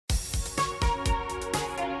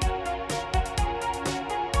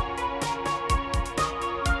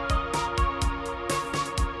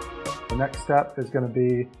next step is going to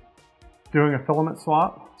be doing a filament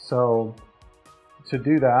swap. So to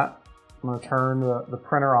do that, I'm going to turn the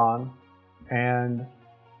printer on, and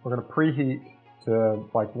we're going to preheat to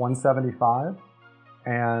like 175.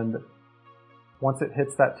 And once it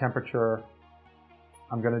hits that temperature,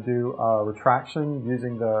 I'm going to do a retraction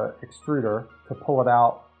using the extruder to pull it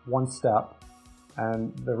out one step.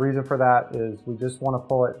 And the reason for that is we just want to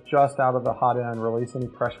pull it just out of the hot end, release any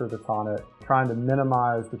pressure that's on it, trying to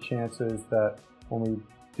minimize the chances that when we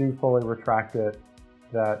do fully retract it,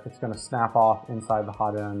 that it's going to snap off inside the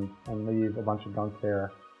hot end and leave a bunch of gunk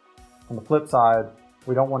there. On the flip side,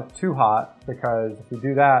 we don't want it too hot, because if we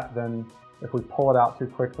do that, then if we pull it out too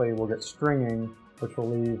quickly, we'll get stringing, which will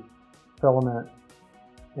leave filament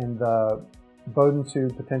in the Bowden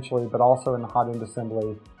tube potentially, but also in the hot end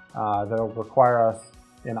assembly. That'll require us,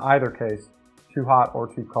 in either case, too hot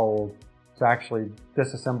or too cold, to actually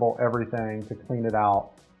disassemble everything to clean it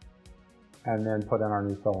out and then put in our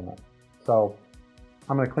new filament. So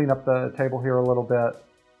I'm going to clean up the table here a little bit,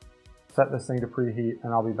 set this thing to preheat,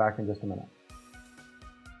 and I'll be back in just a minute.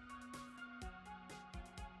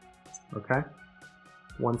 Okay,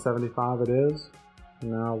 175 it is.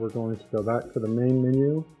 Now we're going to go back to the main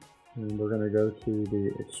menu, and we're going to go to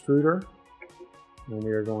the extruder, and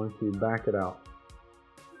we are going to back it out.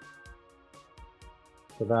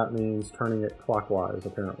 So that means turning it clockwise,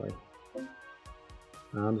 apparently.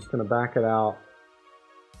 Now I'm just going to back it out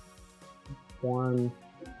 1,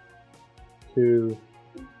 2,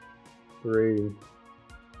 3,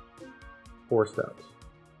 4 steps.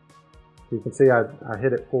 You can see I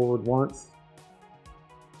hit it forward once,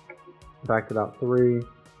 backed it out 3.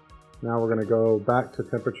 Now we're going to go back to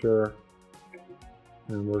temperature,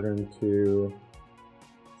 and we're going to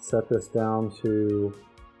set this down to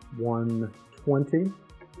 120. So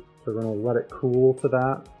we're going to let it cool to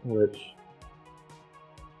that, which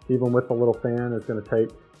even with the little fan is going to take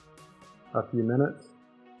a few minutes.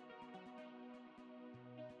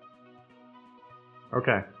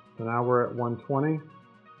 Okay, so now we're at 120.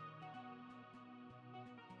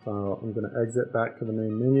 So I'm going to exit back to the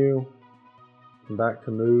main menu, come back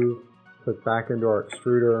to move, click back into our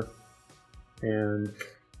extruder, and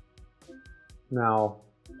now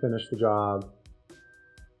finish the job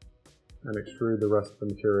and extrude the rest of the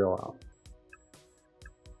material out.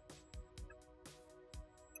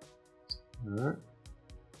 Alright,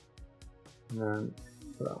 and then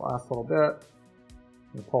for that last little bit,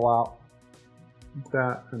 we'll pull out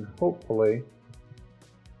that, and hopefully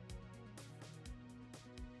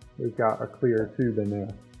we've got a clear tube in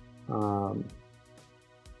there.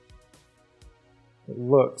 It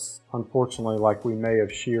looks, unfortunately, like we may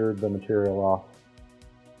have sheared the material off.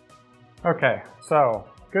 Okay, so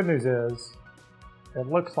good news is it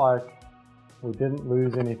looks like we didn't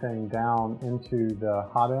lose anything down into the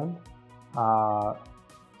hot end.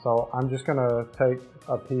 So I'm just going to take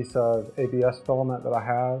a piece of ABS filament that I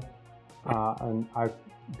have, and I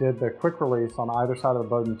did the quick release on either side of the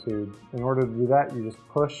Bowden tube. In order to do that, you just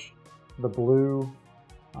push the blue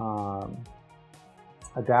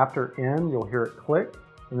adapter in, you'll hear it click,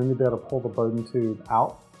 and then you'll be able to pull the Bowden tube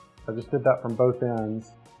out. I just did that from both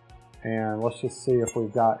ends, and let's just see if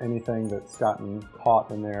we've got anything that's gotten caught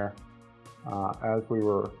in there as we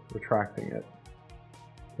were retracting it,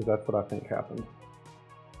 because that's what I think happened.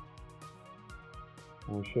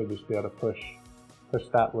 And we should just be able to push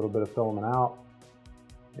that little bit of filament out.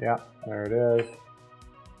 Yeah, there it is.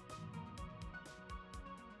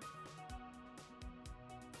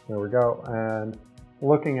 There we go. And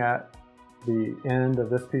looking at the end of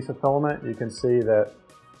this piece of filament, you can see that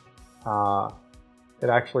it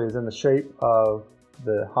actually is in the shape of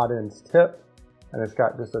the hot end's tip, and it's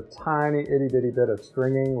got just a tiny itty bitty bit of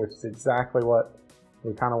stringing, which is exactly what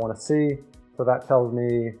we kind of want to see. So that tells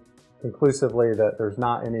me conclusively that there's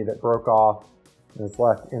not any that broke off and it's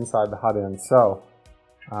left inside the hot end. So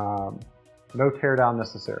no tear down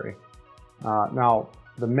necessary. Now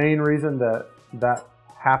the main reason that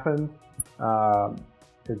happened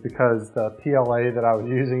is because the PLA that I was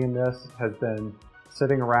using in this has been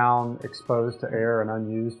sitting around exposed to air and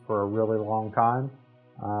unused for a really long time.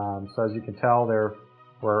 So as you can tell, there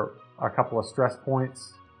were a couple of stress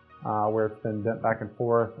points where it's been bent back and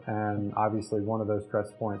forth, and obviously one of those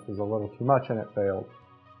stress points was a little too much and it failed.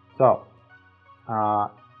 So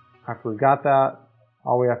after we've got that,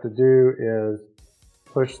 all we have to do is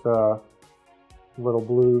push the little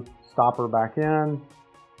blue stopper back in,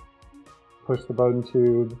 push the Bowden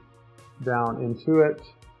tube down into it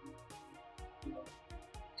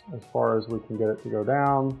as far as we can get it to go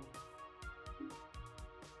down.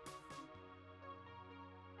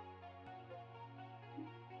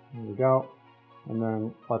 There we go. and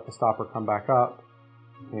then let the stopper come back up,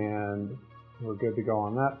 and we're good to go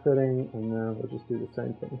on that fitting. And then we'll just do the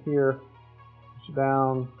same thing here. Push it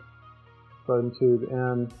down, bowden tube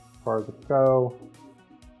in as far as it go,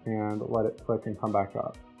 and let it click and come back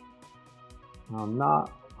up. I'm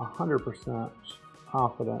not 100%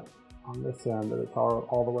 confident on this end that it's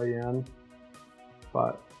all the way in,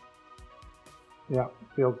 but yeah,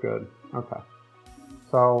 feels good. Okay,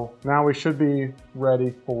 so now we should be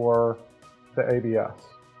ready for the ABS.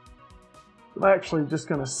 I'm actually just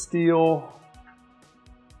going to steal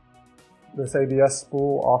this ABS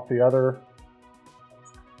spool off the other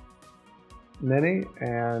Mini,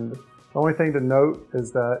 and the only thing to note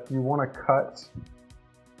is that you want to cut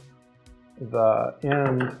the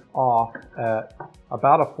end off at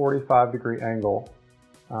about a 45-degree angle.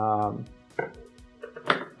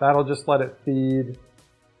 That'll just let it feed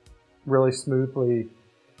really smoothly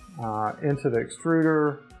into the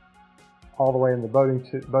extruder, all the way in the bowden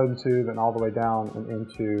tube, and all the way down and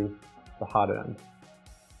into the hot end.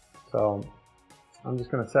 So I'm just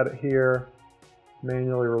going to set it here,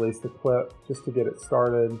 manually release the clip just to get it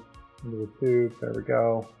started into the tube. There we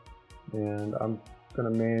go. And I'm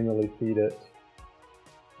going to manually feed it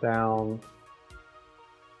down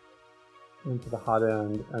into the hot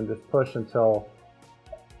end and just push until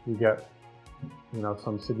you get, you know,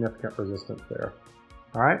 some significant resistance there.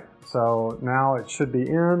 All right, so now it should be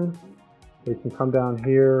in. We can come down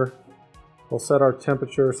here. We'll set our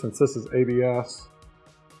temperature. Since this is ABS,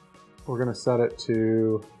 we're going to set it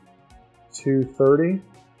to 230.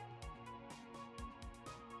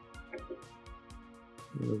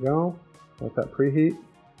 There we go. Let that preheat.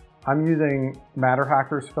 I'm using Matter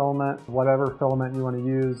Hackers filament. Whatever filament you want to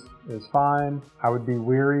use is fine. I would be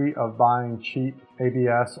weary of buying cheap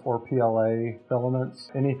ABS or PLA filaments.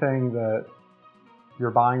 Anything that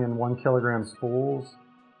you're buying in 1 kilogram spools,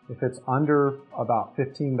 if it's under about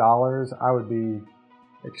 $15, I would be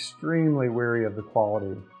extremely wary of the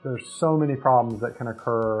quality. There's so many problems that can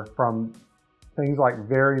occur from things like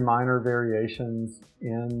very minor variations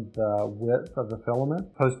in the width of the filament.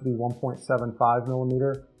 It's supposed to be 1.75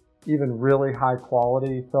 millimeter. Even really high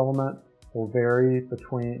quality filament will vary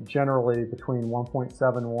generally between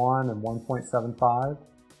 1.71 and 1.75.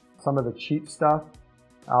 Some of the cheap stuff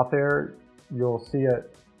out there, you'll see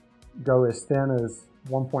it go as thin as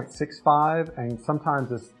 1.65 and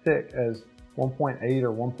sometimes as thick as 1.8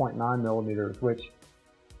 or 1.9 millimeters, which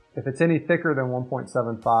if it's any thicker than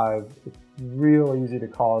 1.75, it's real easy to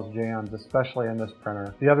cause jams, especially in this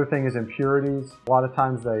printer. The other thing is impurities. A lot of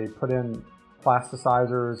times they put in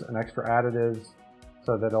plasticizers and extra additives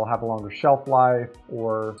so that it'll have a longer shelf life,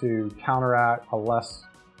 or to counteract a less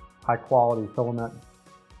high quality filament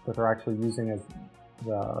that they're actually using as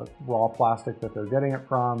the raw plastic that they're getting it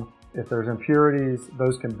from. If there's impurities,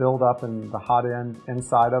 those can build up in the hot end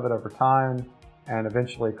inside of it over time and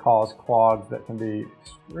eventually cause clogs that can be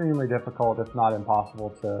extremely difficult, if not impossible,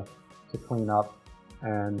 to clean up.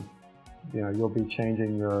 And you know, you'll be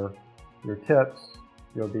changing your tips,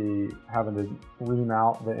 you'll be having to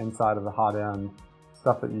remount the inside of the hot end,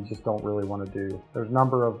 stuff that you just don't really want to do. There's a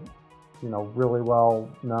number of, you know, really well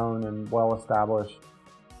known and well established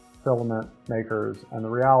filament makers, and the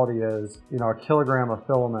reality is, you know, a kilogram of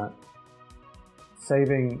filament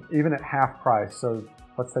saving, even at half price, so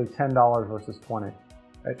let's say $10 versus $20.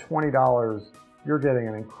 At $20, you're getting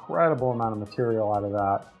an incredible amount of material out of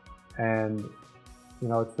that. And, you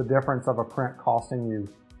know, it's the difference of a print costing you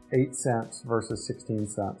 8 cents versus 16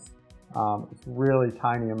 cents. It's really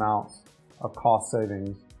tiny amounts of cost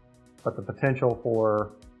savings, but the potential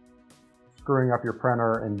for screwing up your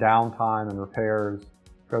printer in downtime and repairs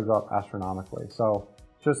goes up astronomically. So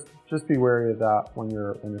just be wary of that when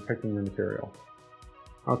you're picking your material.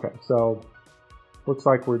 Okay, so looks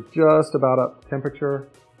like we're just about up to temperature.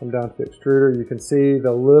 Come down to the extruder. You can see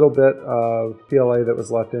the little bit of PLA that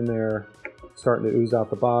was left in there starting to ooze out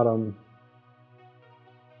the bottom.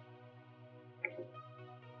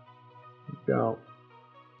 Go.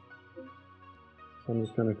 So I'm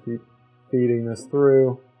just going to keep feeding this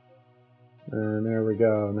through, and there we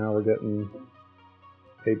go. Now we're getting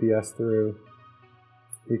ABS through.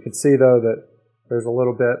 You can see though that there's a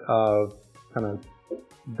little bit of kind of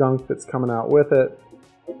gunk that's coming out with it,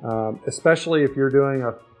 especially if you're doing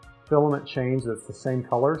a filament change that's the same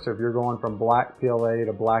color. So if you're going from black PLA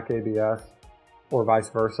to black ABS or vice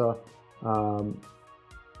versa,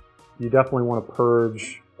 you definitely want to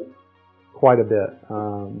purge quite a bit.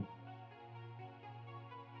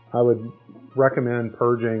 I would recommend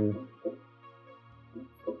purging,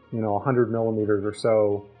 you know, 100 millimeters or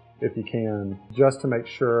so if you can, just to make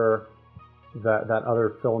sure that that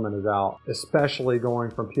other filament is out, especially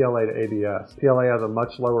going from PLA to ABS. PLA has a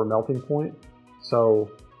much lower melting point,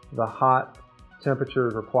 so the hot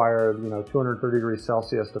temperatures required, 230 degrees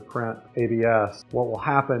Celsius to print ABS. What will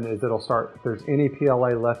happen is it'll start, if there's any PLA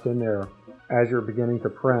left in there as you're beginning to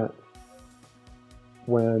print,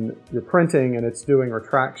 when you're printing and it's doing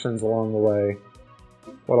retractions along the way,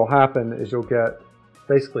 what'll happen is you'll get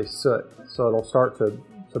basically soot. So it'll start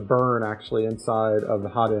to burn actually inside of the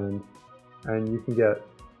hot end, and you can get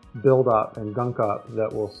buildup and gunk up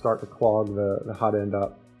that will start to clog the hot end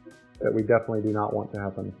up, that we definitely do not want to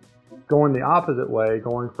happen. Going the opposite way,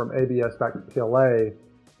 going from ABS back to PLA,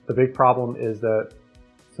 the big problem is that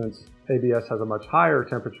since ABS has a much higher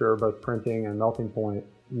temperature, both printing and melting point,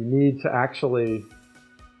 you need to actually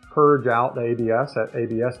purge out the ABS at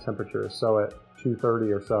ABS temperature, so at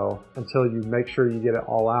 230 or so, until you make sure you get it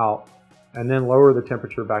all out, and then lower the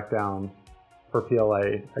temperature back down for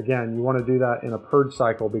PLA. Again, you want to do that in a purge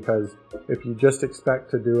cycle, because if you just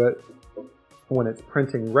expect to do it when it's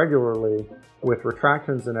printing regularly with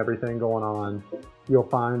retractions and everything going on, you'll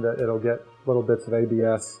find that it'll get little bits of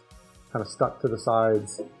ABS kind of stuck to the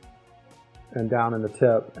sides and down in the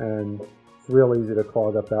tip, and it's real easy to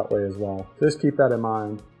clog up that way as well. So just keep that in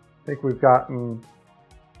mind. I think we've gotten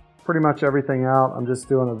pretty much everything out. I'm just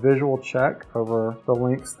doing a visual check over the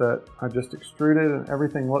links that I just extruded, and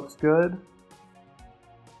everything looks good.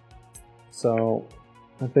 So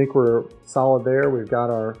I think we're solid there. We've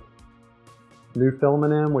got our new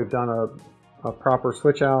filament in. We've done a proper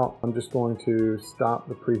switch out. I'm just going to stop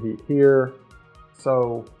the preheat here.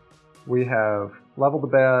 So we have leveled the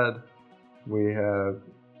bed. We have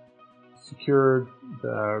secured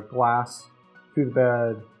the glass to the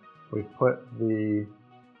bed. We've put the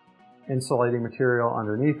insulating material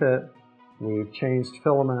underneath it. We've changed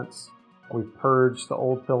filaments. We've purged the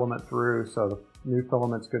old filament through, so the new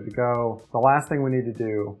filament's good to go. The last thing we need to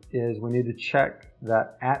do is we need to check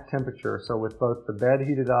that at temperature. So with both the bed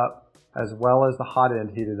heated up as well as the hot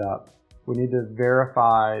end heated up, we need to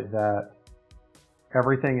verify that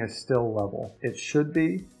everything is still level. It should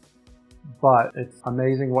be, but it's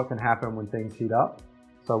amazing what can happen when things heat up.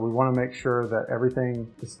 So we want to make sure that everything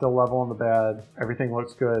is still level on the bed, everything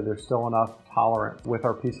looks good, there's still enough tolerance with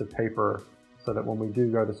our piece of paper so that when we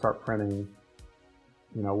do go to start printing,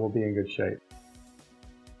 we'll be in good shape.